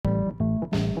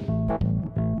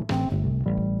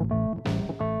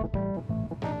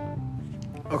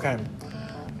Okay,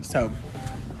 so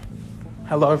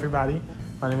hello everybody.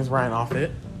 My name is Ryan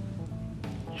Offit.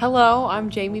 Hello, I'm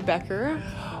Jamie Becker.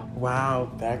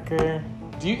 Wow, Becker.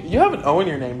 You have an O in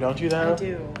your name, don't you? Though I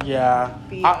do. Yeah.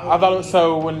 B-O-E. I thought it was,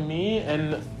 so when me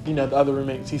and the other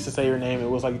roommates used to say your name, it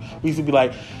was like we used to be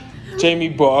like Jamie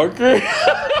Becker.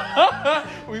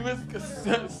 We was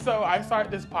so I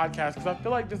started this podcast because I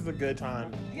feel like this is a good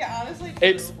time. Yeah, honestly.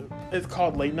 It's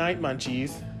called Late Night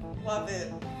Munchies. Love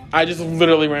it. I just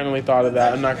literally randomly thought of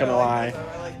that. I'm not gonna lie.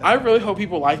 Like I really hope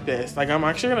people like this. Like, I'm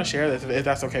actually gonna share this if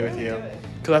that's okay with you,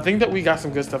 because I think that we got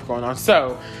some good stuff going on.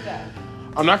 So,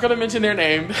 I'm not gonna mention their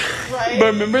name, Right. but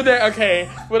remember that. Okay,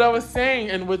 what I was saying,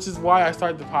 and which is why I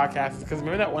started the podcast, is because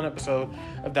remember that one episode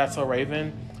of That's So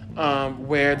Raven,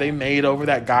 where they made over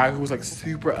that guy who was like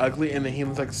super ugly, and then he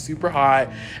was like super hot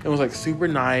and was like super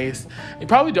nice. You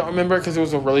probably don't remember because it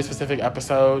was a really specific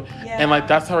episode, and like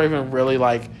That's So Raven really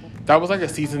like. That was like a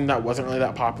season that wasn't really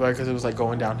that popular because it was like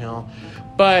going downhill.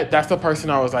 But that's the person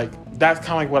I was like, that's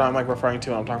kind of like what I'm like referring to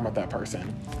when I'm talking about that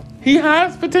person. He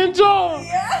has potential,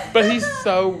 but he's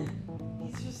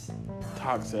just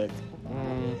toxic.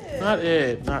 Not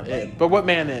it. But what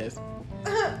man is?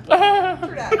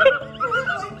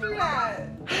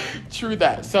 True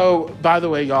that. So, by the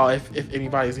way, y'all, if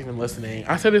anybody's even listening,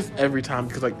 I say this every time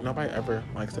because like nobody ever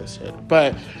likes this shit.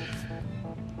 But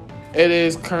it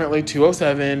is currently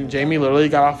 2:07. Jamie literally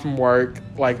got off from work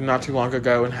like not too long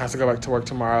ago and has to go back to work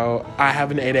tomorrow. I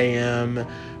have an 8 a.m.,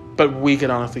 but we could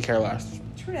honestly care less.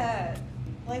 True that.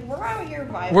 Like, we're out here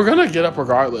vibing. We're gonna get up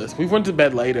regardless. We went to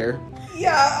bed later.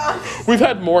 Yeah. We've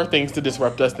had more things to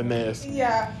disrupt us than this.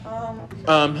 Yeah.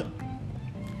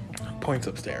 Points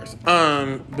upstairs.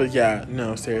 But yeah,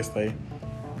 no, seriously.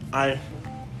 I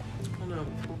don't know.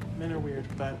 Men are weird,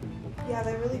 but Yeah,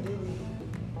 they really do.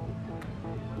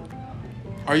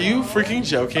 are you freaking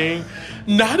joking?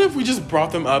 Not if we just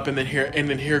brought them up and then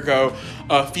here go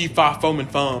fee fa foam and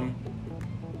foam.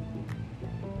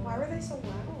 Why were they so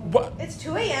loud? What? It's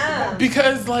 2 a.m.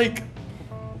 Because like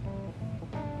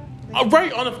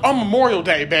right on Memorial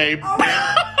Day, babe.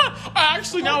 Oh.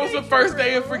 Actually, now it's the first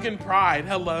day of freaking Pride.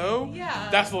 Hello? Yeah.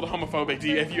 That's a little homophobic,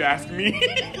 if you ask me.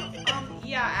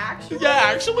 Yeah, actually. Yeah,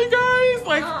 actually, guys,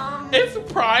 like, It's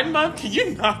it's Pride Month. Can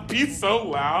you not be so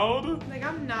loud? Like,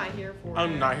 I'm not here for it.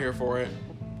 I'm not here for it.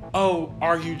 Oh,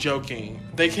 are you joking?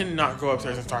 They cannot go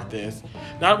upstairs and start this.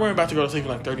 Not we're about to go to sleep in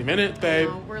like 30 minutes, babe.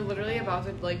 No, we're literally about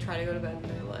to, like, try to go to bed and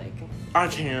they're like... I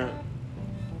can't.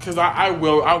 Because I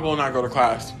will not go to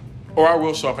class. Or I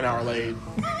will show up an hour late.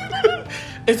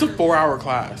 It's a 4-hour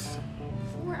class.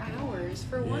 4 hours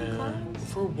for one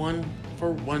class?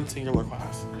 For one singular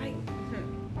class.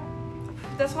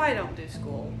 That's why I don't do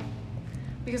school.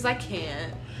 Because I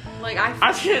can't. Like,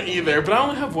 I can't either, but I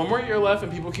only have one more year left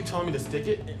and people keep telling me to stick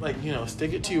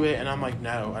it to it, and I'm like,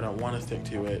 no, I don't want to stick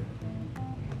to it.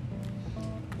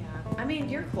 Yeah. I mean,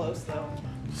 you're close, though.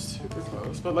 Super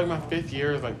close. But like my 5th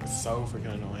year is like so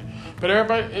freaking annoying. But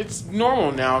everybody, it's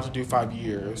normal now to do 5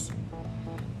 years.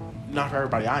 Not for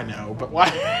everybody I know, but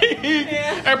like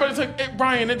everybody's like, hey,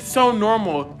 Brian, it's so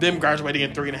normal them graduating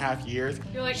in 3.5 years.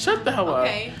 You're like, shut the hell up.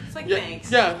 Okay. It's like, Yeah,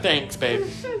 thanks. yeah, thanks, babe.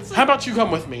 Like, How about you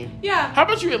come with me? Yeah. How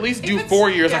about you at least do If 4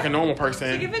 years yeah. like a normal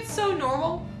person? Like, if it's so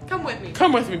normal, come with me.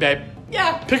 Come with me, babe.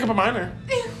 Yeah. Pick up a minor.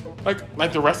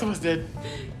 like the rest of us did.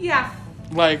 Yeah.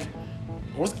 Like,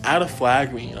 what's add a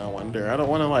flag mean, I wonder? I don't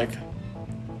want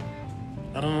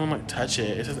to touch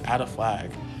it. It says add a flag.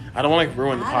 I don't want to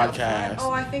ruin the podcast.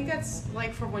 Oh, I think that's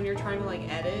like for when you're trying to like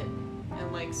edit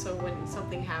and like so when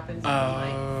something happens you can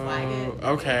like flag it.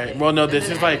 Okay. Well, no, this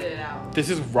is like this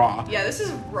is raw. Yeah, this is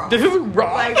raw. This is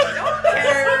raw. Like, don't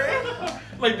care.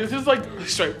 Like, this is like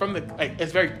straight from the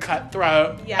it's very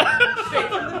cutthroat. Yeah, straight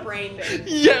from the brain, babe.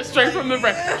 Yeah, straight from the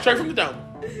brain, straight from the dome.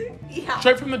 Yeah.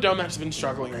 Straight from the dome that's been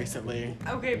struggling recently.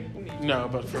 Okay. No,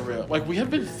 but for real. Like, we have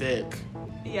been sick.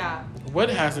 Yeah. What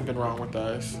hasn't been wrong with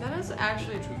us? That is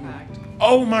actually a true fact.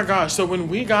 Oh my gosh. So when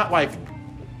we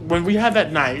had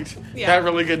that night, that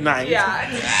really good night.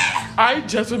 Yeah. I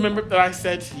just remembered that I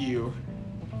said to you,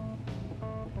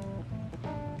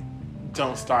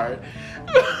 don't start.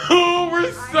 Oh,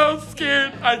 we're so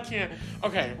scared. I can't.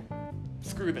 Okay.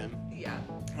 Screw them. Yeah.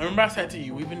 I remember I said to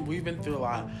you, we've been through a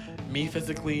lot. Me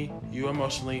physically, you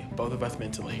emotionally, both of us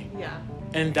mentally. Yeah.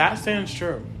 And that stands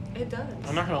true. It does.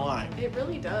 I'm not gonna lie. It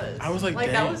really does. I was like, that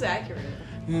dang. was accurate.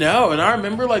 No, and I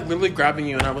remember like literally grabbing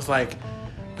you and I was like,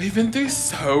 we've been through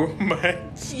so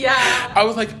much. Yeah. I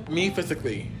was like, me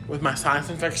physically, with my sinus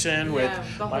infection, with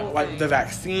the whole like thing. the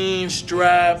vaccine,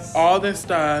 strep, all this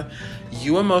stuff.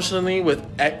 You emotionally with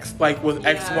X,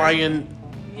 X, Y, and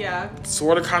Yeah.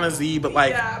 sort of kind of Z, but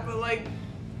like, Yeah, but like.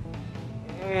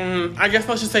 I guess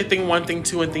let's just say thing 1, thing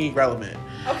 2, and thing irrelevant.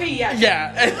 Okay, yeah.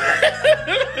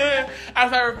 Yeah.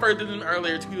 As I referred to them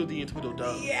earlier, Tweedledee and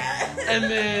Tweedledum. Yeah. And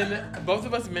then both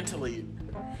of us mentally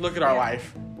look at our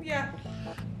life. Yeah.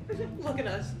 Look at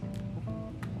us.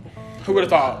 Who would have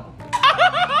thought?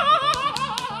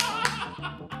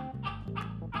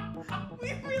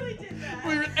 We really did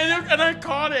that. And I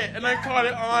caught it. And I caught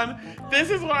it on. This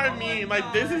is what I mean.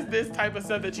 Like, this is this type of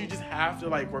stuff that you just have to,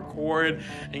 like, record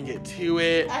and get to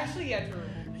it. Actually, yeah, true.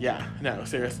 Yeah, no,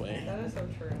 seriously. That is so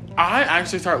true. I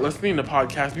actually start listening to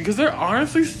podcasts because they're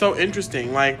honestly so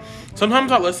interesting. Like,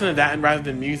 sometimes I'll listen to that and rather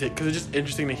than music because it's just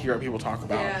interesting to hear what people talk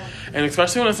about. Yeah. And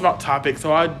especially when it's about topics.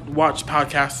 So I watch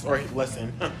podcasts or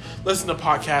listen to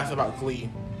podcasts about Glee.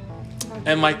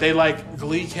 And, like, they like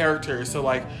Glee characters. So,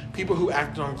 like, people who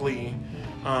acted on Glee.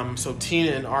 So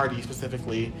Tina and Artie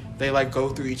specifically, they like go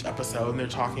through each episode and they're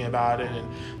talking about it and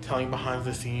telling behind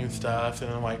the scenes stuff.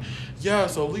 And I'm like, yeah,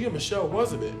 so Leah Michelle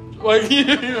was in it. Like, you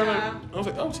know, Yeah. like, I was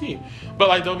like, oh, T. But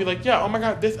like, they'll be like, yeah, oh my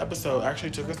God, this episode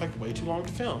actually took us like way too long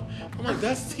to film. I'm like,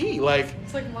 that's T. Like,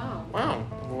 It's like, wow.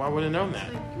 well, I wouldn't have known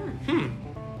that.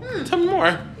 Like, Tell me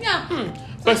more. Yeah.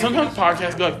 But sometimes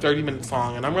podcasts go like 30 minutes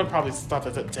long, and I'm going to probably stop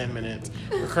this at 10 minutes.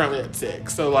 We're currently at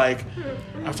 6. So, like,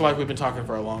 I feel like we've been talking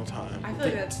for a long time. I feel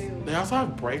like that too. They also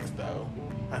have breaks, though,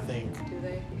 I think. Do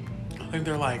they? I think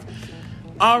they're like,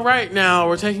 all right, now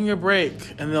we're taking a break.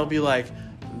 And they'll be like,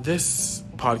 this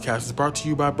podcast is brought to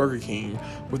you by Burger King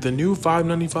with the new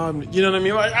 $5.95. You know what I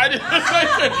mean? Like, I just,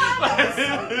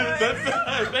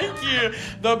 thank you.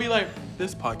 They'll be like,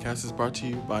 this podcast is brought to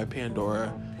you by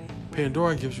Pandora.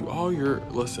 Pandora gives you all your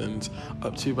listens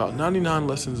up to about 99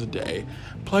 listens a day.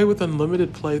 Play with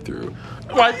unlimited playthrough.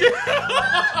 Like,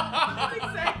 That's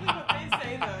exactly what they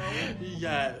say, though.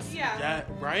 yes. Yeah.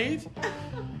 Right?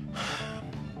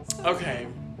 Okay.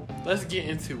 Let's get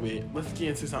into it. Let's get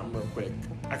into something real quick.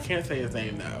 I can't say his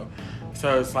name though.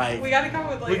 So it's like We gotta come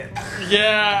up with like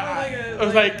it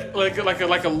was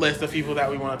like a list of people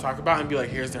that we want to talk about and be like,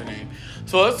 here's their name.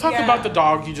 So let's talk Yeah. about the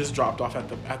dog you just dropped off at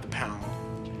the pound.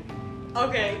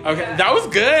 Okay. Okay, yeah. that was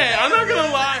good. I'm not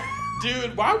gonna lie,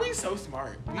 dude. Why are we so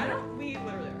smart? We literally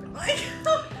are. Like,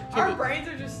 our brains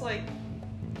are just like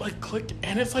click,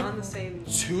 and it's like on the same.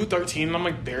 2:13, and I'm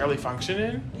like barely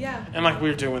functioning, Yeah. and like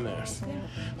we're doing this. Yeah.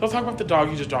 So let's talk about the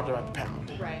dog you just dropped off at the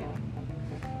pound. Right.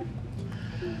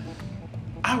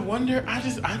 I wonder. I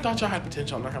thought y'all had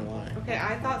potential. I'm not gonna lie. Okay,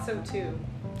 I thought so too.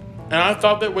 And I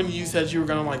thought that when you said you were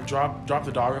gonna like drop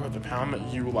the dog off at the pound,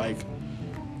 that you like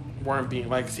weren't being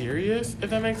like serious, if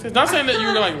that makes sense. Not saying that you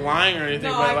were like lying or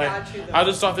anything, No, but I like got you, though. I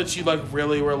just thought that you like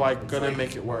really were like gonna like,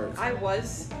 make it work. I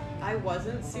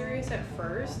wasn't serious at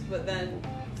first, but then,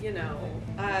 you know,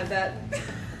 that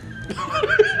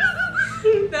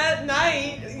that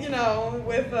night, you know,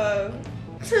 with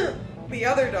the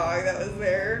other dog that was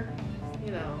there,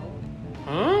 you know.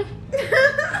 Huh?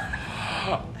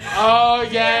 Oh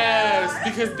yes, Yeah.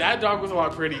 because that dog was a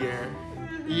lot prettier.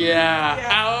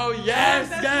 Yeah. Oh yes,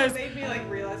 That's yes. what made me like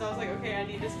realize I was like, okay, I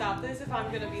need to stop this if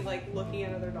I'm gonna be like looking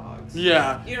at other dogs.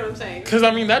 Yeah. You know what I'm saying? Because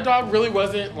I mean, that dog really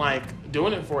wasn't like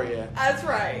doing it for you. That's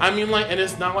right. I mean, like, and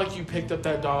it's not like you picked up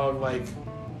that dog like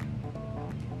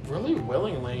really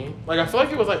willingly. Like, I feel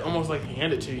like it was like almost like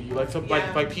handed to you. Like, so,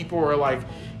 Yeah. like people were like,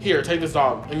 "Here, take this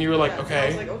dog," and you were like, Yeah, "Okay." I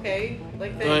was like, okay,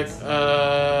 like Like, thanks.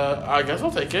 I guess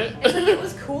I'll take it. It's like, it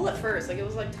was cool at first. Like, it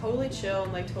was like totally chill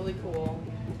and like totally cool.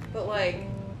 But like,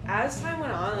 as time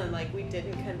went on and like we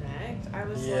didn't connect, I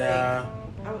was Yeah.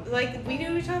 like we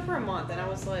knew each other for a month, and I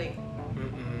was like,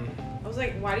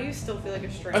 why do you still feel like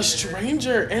a stranger? A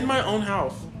stranger in my own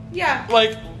house. Yeah.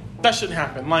 Like, that shouldn't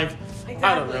happen. Like, Exactly.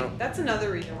 I don't know. That's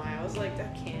another reason why I was like,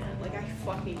 that can't. Like, I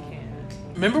fucking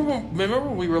can't. Remember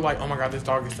when we were like, oh my God, this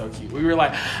dog is so cute. We were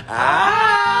like,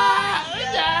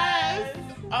 yes.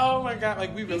 Oh my God,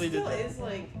 like we really He did still that. is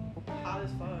like hot as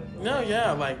fuck. No,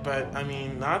 yeah, like, but I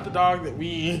mean, not the dog that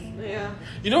we. Yeah.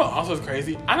 You know what also is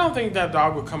crazy? I don't think that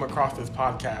dog would come across this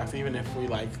podcast, even if we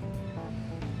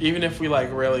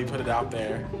really put it out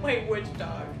there. Wait, which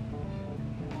dog?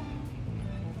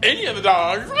 Any of the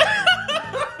dogs.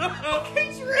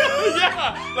 Okay, true.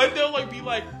 Yeah, like they'll like be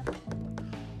like, oh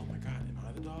my God, am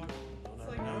I the dog? It's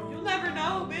like, you'll never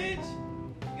know, bitch.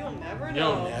 You'll never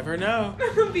know. You'll never know.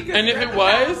 Because And if you're it at the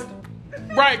was,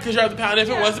 pound. right, because you're at the pound. If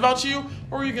it Yeah. was about you,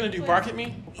 what were you gonna do? Bark at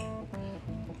me?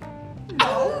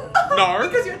 No. Nar?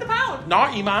 Because you're at the pound.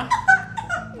 Not Ema.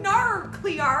 Nar,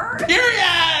 Clear.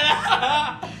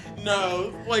 Period.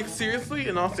 No, like seriously,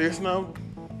 in all seriousness, no.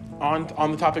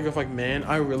 On the topic of like men,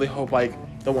 I really hope like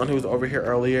the one who was over here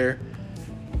earlier,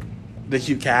 the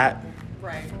cute cat.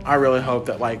 Right. I really hope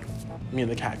that like me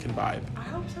and the cat can vibe. I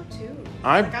hope so too.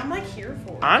 I'm here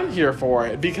for it. I'm here for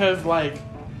it because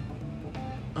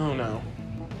oh no.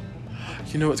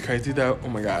 You know what's crazy though? Oh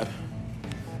my god.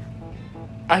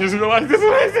 I just realized this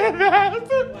when I said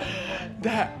that.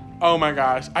 That, oh my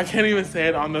gosh. I can't even say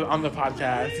it on the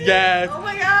podcast. Yes. Oh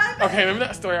my god. Okay, remember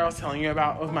that story I was telling you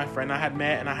about with my friend I had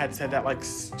met and I had said that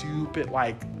stupid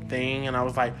thing and I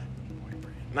was like, boyfriend.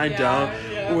 And I don't.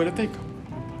 Yeah. What if they go on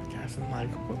the podcast and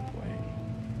what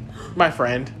boy? My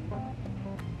friend.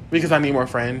 Because I need more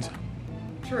friends.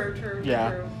 True. Yeah.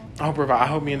 True. I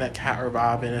hope me and that cat are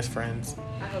vibing as friends.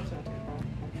 I hope so too.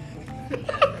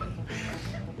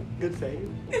 Good save.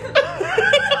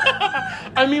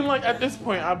 I mean, at this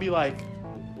point, I'll be I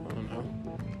don't know.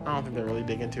 I don't think they're really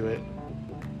digging into it.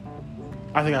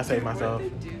 I think I saved myself.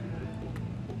 What did they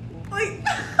do?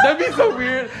 That'd be so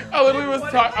weird. I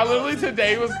literally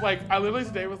today was like,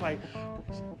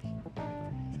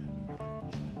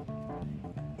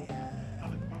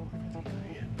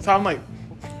 so I'm like,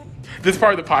 this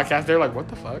part of the podcast, they're like, what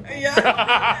the fuck?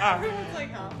 Yeah. Everyone's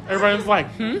like, huh? Everyone's like,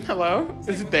 hello?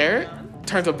 Is it there?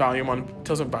 Turns up volume on,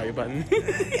 tilts up volume button.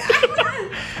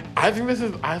 I think this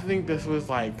was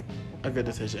a good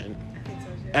decision. I think so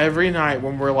too. Every night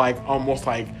when we're almost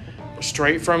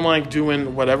straight from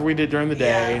doing whatever we did during the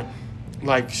day,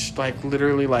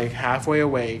 literally halfway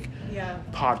awake, Yeah.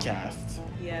 podcasts,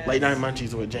 Yes. Late Night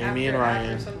Munchies with Jamie and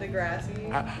Ryan. After some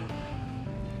Degrassi.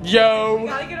 Yo, We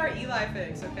gotta get our Eli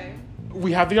fix, okay?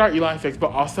 we have to get our Eli fix,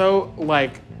 but also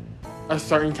a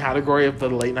certain category of the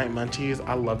Late Night Munchies.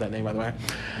 I love that name, by the way.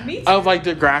 Me too. Of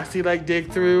Degrassi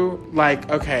dig through.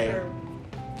 Okay. True.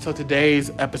 So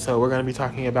today's episode, we're going to be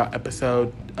talking about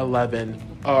episode 11,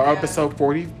 or Yeah. episode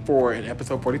 44 and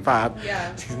episode 45,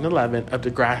 Yeah. season 11 of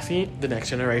Degrassi, The Next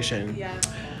Generation. Yeah.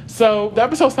 So the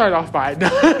episode started off by,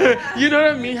 you know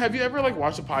what I mean? Have you ever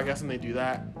watched a podcast and they do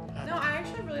that? No, I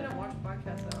actually really don't watch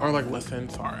podcasts though. Or listen?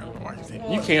 Sorry, I don't know why you say.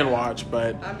 Well, You can yeah. watch,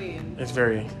 but I mean, it's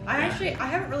very. I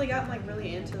haven't really gotten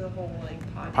really into the whole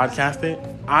Podcasting.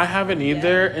 world. I haven't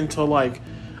either until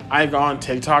I go on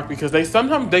TikTok because they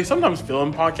sometimes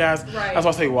film podcasts. Right. That's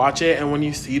why I say watch it. And when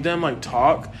you see them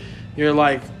talk, you're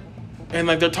and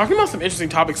they're talking about some interesting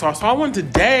topics. So I saw one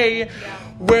today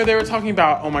where they were talking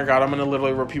about, oh my god, I'm gonna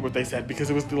literally repeat what they said because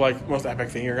it was the most epic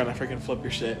thing. You're gonna freaking flip your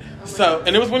shit.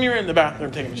 And it was when you were in the bathroom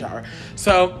taking a shower.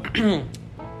 So,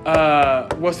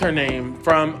 what's her name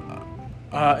from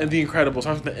in The Incredibles?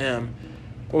 Starts with the M.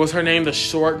 What was her name? The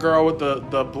short girl with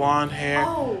the blonde hair.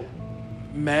 Oh.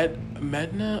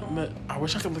 Medna? I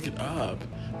wish I could look it up,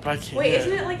 but I can't. Wait,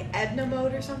 isn't it Edna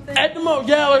Mode or something? Edna Mode,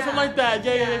 yeah, or something like that.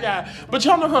 Yeah. But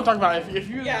y'all know who I'm talking about. If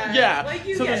you, Yeah,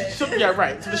 you so get it. yeah,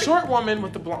 right. So the short woman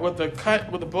with the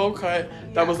bow cut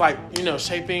that was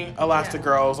shaping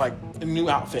Elastigirl's new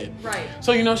outfit. Right.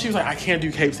 So she was I can't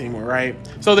do capes anymore, right?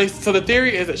 So the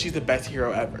theory is that she's the best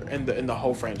hero ever in the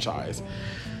whole franchise.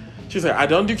 She's I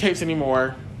don't do capes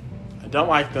anymore. I don't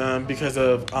like them because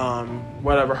of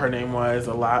whatever her name was,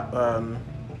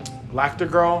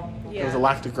 Lactagirl. Yeah. It was a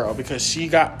Lactagirl because she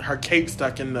got her cape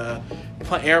stuck in the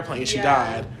airplane. She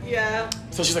died. Yeah.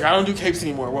 So she's I don't do capes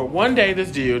anymore. Well, one day this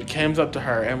dude comes up to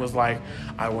her and was I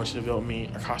want you to build me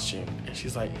a costume. And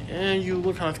she's you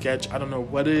look kind of sketch. I don't know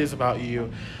what it is about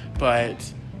you, but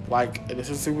this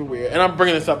is super weird. And I'm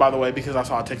bringing this up, by the way, because I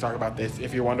saw a TikTok about this,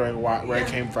 if you're wondering where it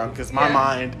came from. Because my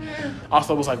mind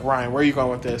also was Ryan, where are you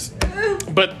going with this?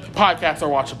 But podcasts are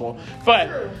watchable.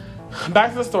 But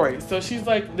back to the story. So she's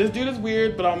this dude is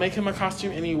weird, but I'll make him a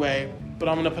costume anyway. But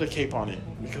I'm going to put a cape on it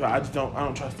because I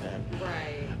don't trust him.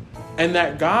 Right. And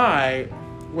that guy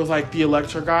was the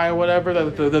Electra guy or whatever,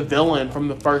 the villain from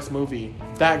the first movie.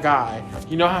 That guy.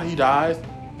 You know how he dies?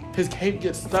 His cape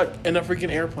gets stuck in a freaking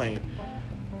airplane.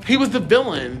 He was the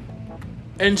villain,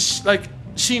 and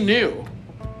she knew,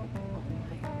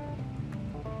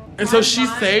 and so she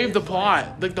saved the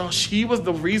plot. She was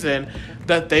the reason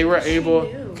that they were able,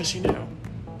 because she knew.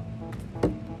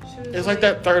 It's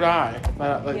that third eye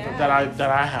that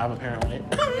I have apparently.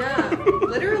 Yeah,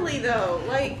 literally though,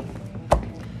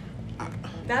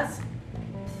 that's.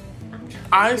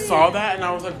 I saw that and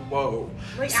I was whoa.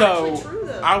 So actually true,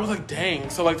 though. I was dang.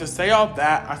 So to say all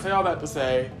that, I say all that to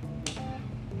say.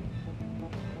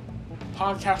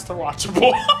 Podcasts are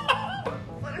watchable.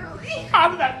 Literally. How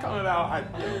did that come about?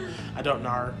 I don't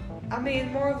know. I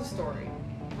mean, more of the story.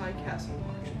 Podcasts are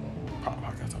watchable.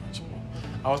 Podcasts are watchable.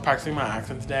 I was practicing my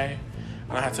accent today,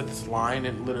 and I had said this line,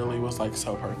 and it literally was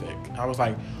so perfect. I was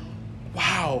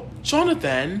wow,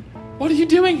 Jonathan, what are you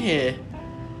doing here?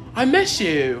 I miss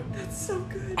you. That's so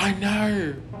good. I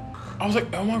know. I was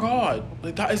oh my god,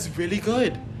 that is really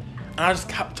good. And I just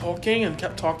kept talking and it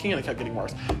kept getting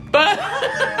worse. But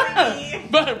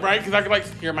But, right? Because I could, like,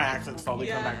 hear my accent slowly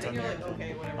come back to and you're American. like,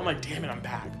 okay, whatever. I'm like, damn it, I'm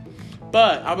back.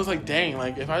 But I was like, dang,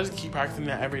 like, if I just keep practicing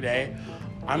that every day,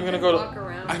 I'm going to go walk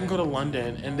around. I can go to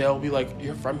London, and they'll be like,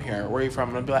 you're from here. Where are you from?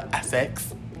 And I'll be like,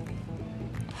 Essex.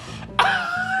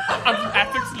 I'm from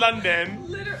Essex, London.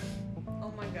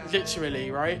 Oh my god.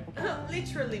 Literally, right?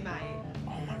 Literally, mate.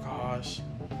 Oh my gosh.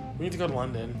 We need to go to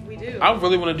London. We do. I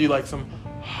really want to do like some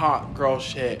hot girl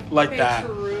shit like Okay, that.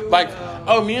 true, like, though.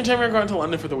 oh, me and Jamie are going to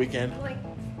London for the weekend.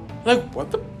 Like,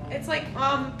 what the? It's like,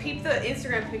 peep the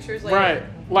Instagram pictures later. Right.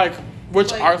 Like,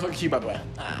 which Like- ours look cute, by the way.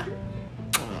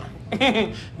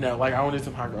 No, like, I want to do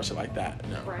some hot girl shit like that.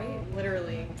 No. Right?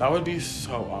 Literally. That would be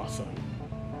so awesome.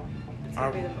 It's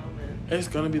gonna be the moment. It's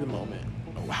gonna be the moment.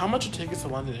 How much are tickets to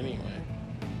London anyway?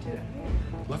 Dude,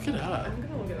 Look it up. I'm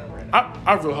gonna look it up right now.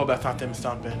 I really hope that's not them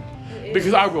stomping. It Because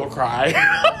is. I will cry.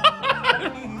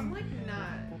 I'm like not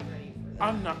ready for that.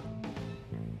 I'm not.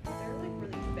 They're like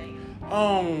really banging.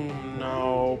 Oh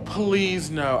no. Please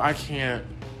no. I can't.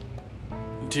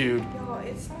 Dude, Yo,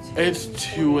 it's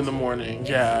 2 in the morning.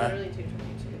 Yeah. It's literally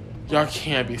 2:22. Y'all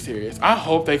can't be serious. I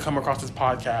hope they come across this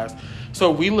podcast.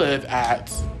 So we live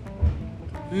at.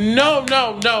 No.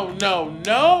 That's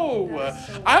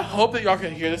so I hope that y'all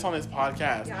can hear this on this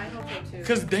podcast. Yeah, I hope so too.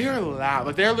 Because they are loud.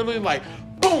 Like, they're literally like,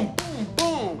 boom, boom,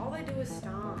 boom. All they do is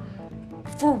stomp.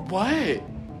 For what?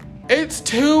 It's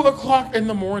 2 o'clock in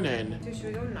the morning. Dude, should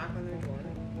we go knock on their door?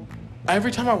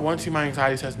 Every time I want to, my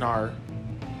anxiety says nar.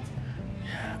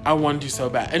 I want to so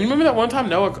bad. And you remember that one time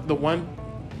Noah, the one...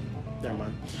 Never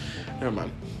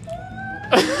mind.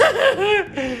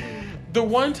 The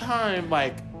one time,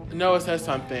 like, Noah says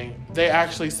something, they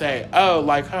actually say, oh,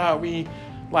 like, we,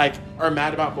 like, are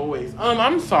mad about boys.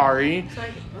 I'm sorry. It's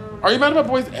like, Are you mad about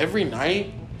boys every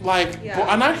night? Like,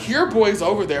 Yeah. and I hear boys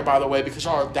over there, by the way, because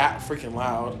y'all are that freaking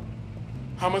loud.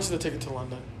 How much is the ticket to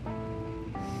London?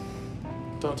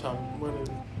 Don't tell me. What is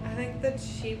it? I think the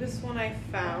cheapest one I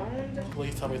found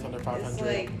Please tell me it's under 500. is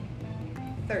like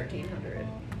 1,300.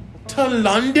 To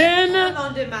London?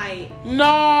 London, mate.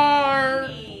 Nar.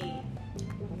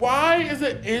 Why is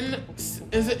it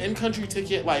in country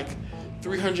ticket like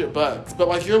 $300? But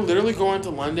like you're literally going to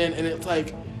London and it's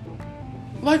like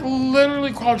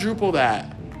literally quadruple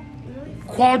that.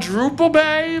 Quadruple,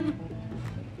 babe.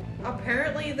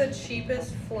 Apparently, the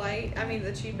cheapest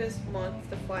month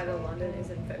to fly to London is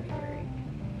in February.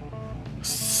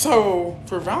 So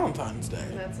for Valentine's And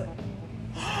Day, that's like,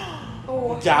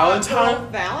 oh,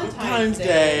 Valentine's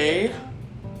Day,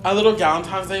 a little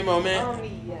Valentine's Day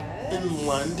moment Yes. in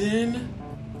London.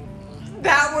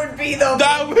 That would be the.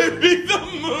 That would be the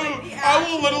move. the I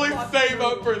will literally actual save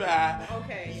fucking up for that.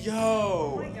 Okay.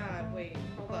 Oh Yo. my god! Wait,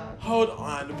 hold on. Hold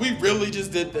on. We really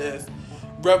just did this.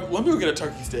 Let me go get a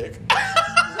turkey stick.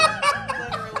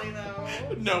 Literally though.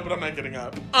 No, but I'm not getting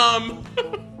up.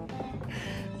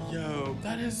 Yo,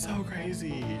 that is so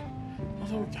crazy.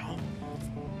 Also,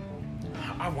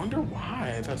 I wonder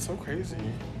why. That's so crazy.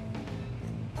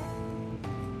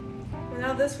 Well,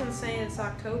 now this one's saying it's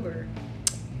October.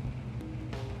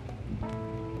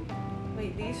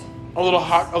 Wait, these. A little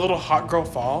hot girl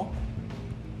fall.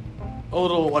 A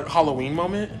little like Halloween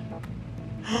moment.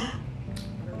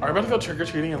 Are we about to go trick or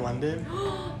treating in London?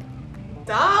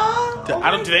 Duh! Oh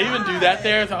Do they even do that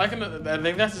there? Is that like I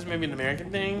think that's just maybe an American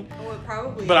thing. Oh, it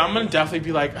probably. But is. I'm gonna definitely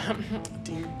be like,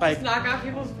 like, knock out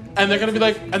people's. and they're gonna be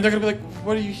like,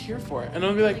 what are you here for? And I'm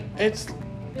gonna be like, it's Be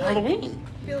like- Halloween.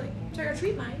 Be like, trick or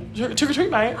treat, mate. Trick or treat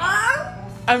night. Ah!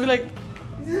 I'd be like,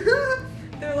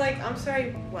 They're like, I'm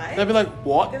sorry, what? they'd be like,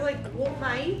 what? They're like, what,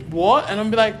 mate? What? And I'm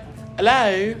be like,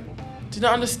 hello? Do you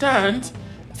not understand?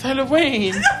 It's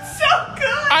Halloween. That's so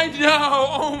good. I know.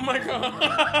 Oh my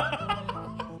god.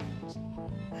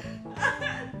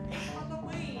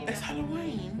 Halloween. It's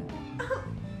Halloween.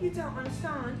 You don't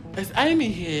understand. It's Amy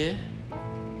here.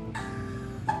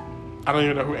 I don't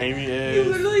even know who Amy You is.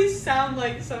 literally sound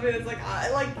like somebody that's like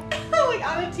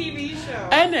on a TV show.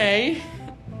 N.A.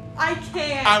 I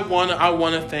can't. I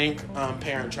wanna thank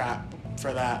Parent Trap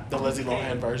for that, the Lizzie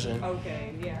Lohan version.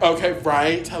 Okay, yeah. Okay,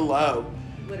 right? Hello.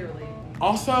 Literally.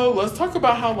 Also, let's talk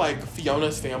about how like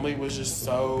Fiona's family was just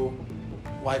so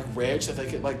like rich that they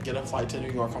could like get a flight to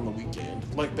New York on the weekend.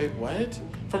 Like, babe, what?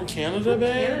 From Canada,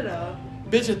 babe? Canada.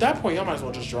 Bitch, at that point, y'all might as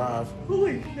well just drive.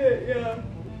 Holy shit, yeah.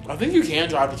 I think you can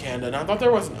drive to Canada, and I thought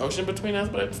there was an ocean between us,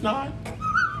 but it's not.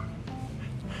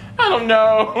 I don't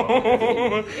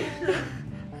know.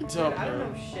 Dude, I don't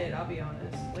know shit, I'll be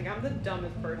honest. Like, I'm the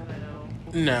dumbest person I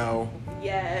know. No.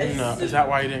 Yes. No. Is that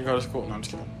why you didn't go to school? No, I'm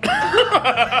just kidding.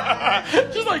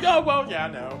 She's like, oh, well, yeah,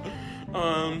 no.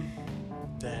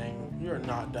 Dang. You're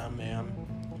not dumb, ma'am.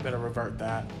 You better revert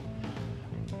that.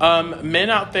 Men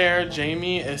out there,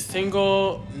 Jamie is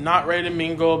single, not ready to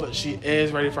mingle, but she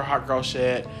is ready for hot girl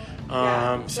shit.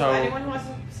 So anyone who wants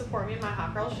to support me in my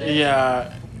hot girl shit?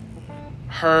 Yeah.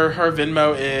 Her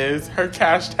Venmo is, her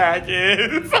cash tag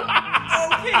is.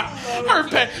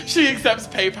 Okay, she accepts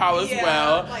PayPal as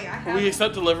well. Like We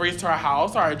accept deliveries to our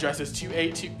house. Our address is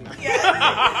 282.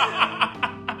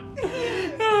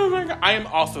 Oh my god. I am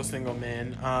also single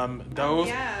men.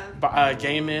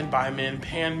 Gay men, bi men,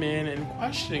 pan men, and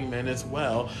questioning men as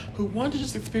well, who want to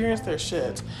just experience their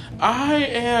shit. I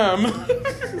am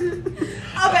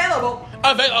available.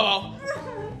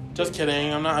 Just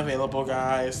kidding. I'm not available,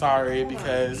 guys. Sorry,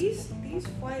 because these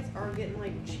flights are getting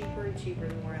like cheaper and cheaper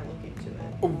the more I look into it.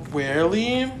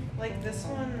 Really? Like this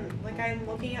one, like I'm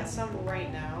looking at some right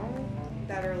now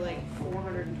that are like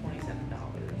 $427.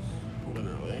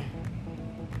 Literally.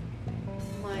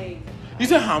 Like. You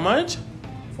said how much?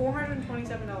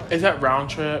 $427. Is that round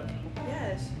trip?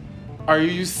 Yes. Are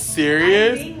you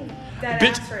serious? I'm being dead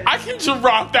Bitch, ass right I can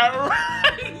drop that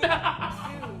right now.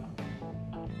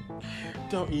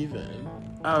 Don't even.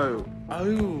 Oh,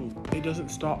 it doesn't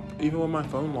stop even when my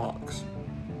phone locks.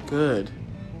 Good.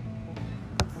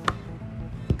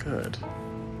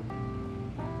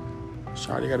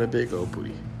 Shawty got a big old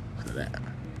booty for that.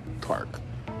 Twerk.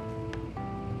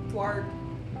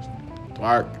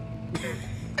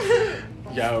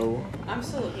 Yo. I'm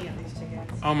still looking at these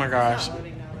tickets. Oh my gosh. It's not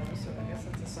loading now though, so I guess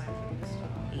that's a sign for me to stop.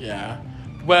 Yeah.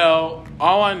 Well,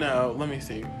 all I know, let me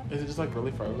see. Is it just like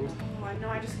really froze? Oh, I know.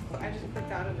 I just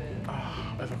clicked out of it.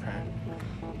 Oh, that's okay.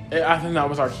 I think that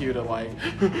was our cue to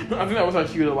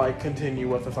continue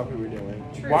with the fuck we were doing.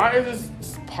 True. Why is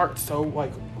this part so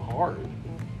like hard?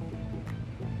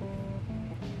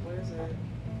 What is it?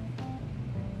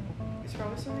 It's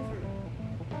probably something from.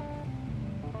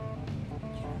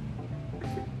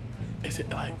 Is it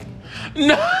like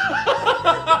no?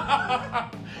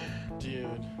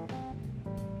 Dude,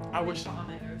 I wish.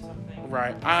 Vomit or something.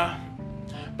 Right.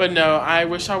 But no, I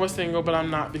wish I was single, but I'm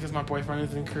not because my boyfriend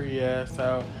is in Korea.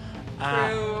 So.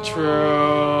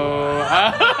 True.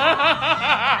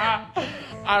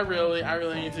 I really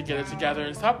need to get it together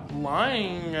and stop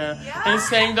lying and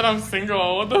saying that I'm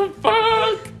single. What the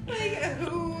fuck? Like,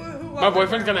 who My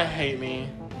boyfriend's gonna hate me.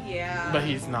 Yeah. But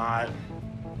he's not.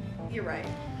 You're right.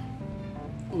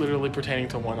 Literally pertaining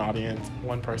to one audience,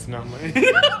 one person only.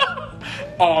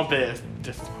 All this.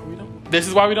 This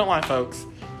is why we don't lie, folks.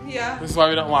 Yeah. This is why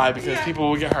we don't lie, because people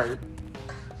will get hurt.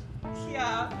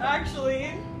 Yeah,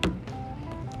 actually.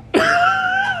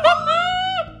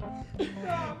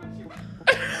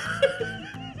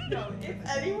 No, if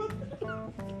anyone.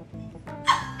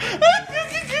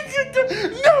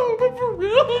 No, but for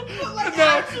real? But like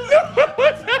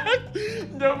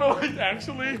No, but like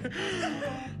actually.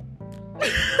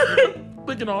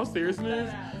 Like in all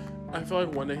seriousness, I feel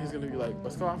like one day he's gonna be like,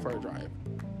 let's go out for a drive.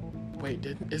 Wait,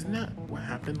 isn't that what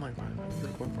happened? Like,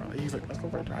 he's like, let's go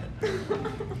for a drive.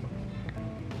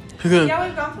 Yeah,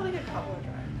 we've gone for like a couple of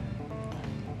drives.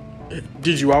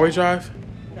 Did you always drive?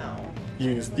 No.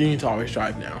 You need to always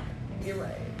drive now. You're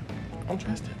right. I don't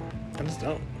trust it. I just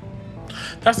don't.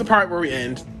 That's the part where we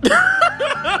end. Because,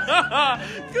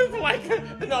 like,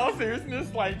 in all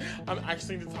seriousness, like, I'm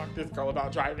actually going to talk to this girl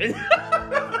about driving.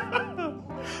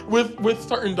 with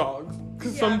certain dogs.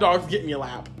 Because some dogs get in your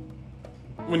lap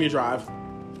when you drive.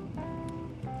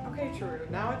 Okay, true.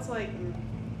 Now it's like...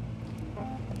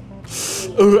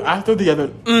 Ooh, after the other...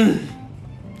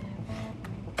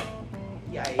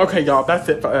 Yikes. Okay, y'all, that's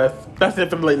it for us. That's it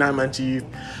for the late night munchies.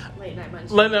 Late night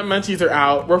munchies. Late night munchies are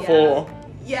out. We're full.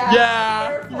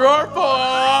 Yeah. We're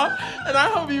full. And I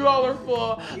hope you all are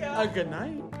full. Yeah. Good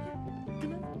night.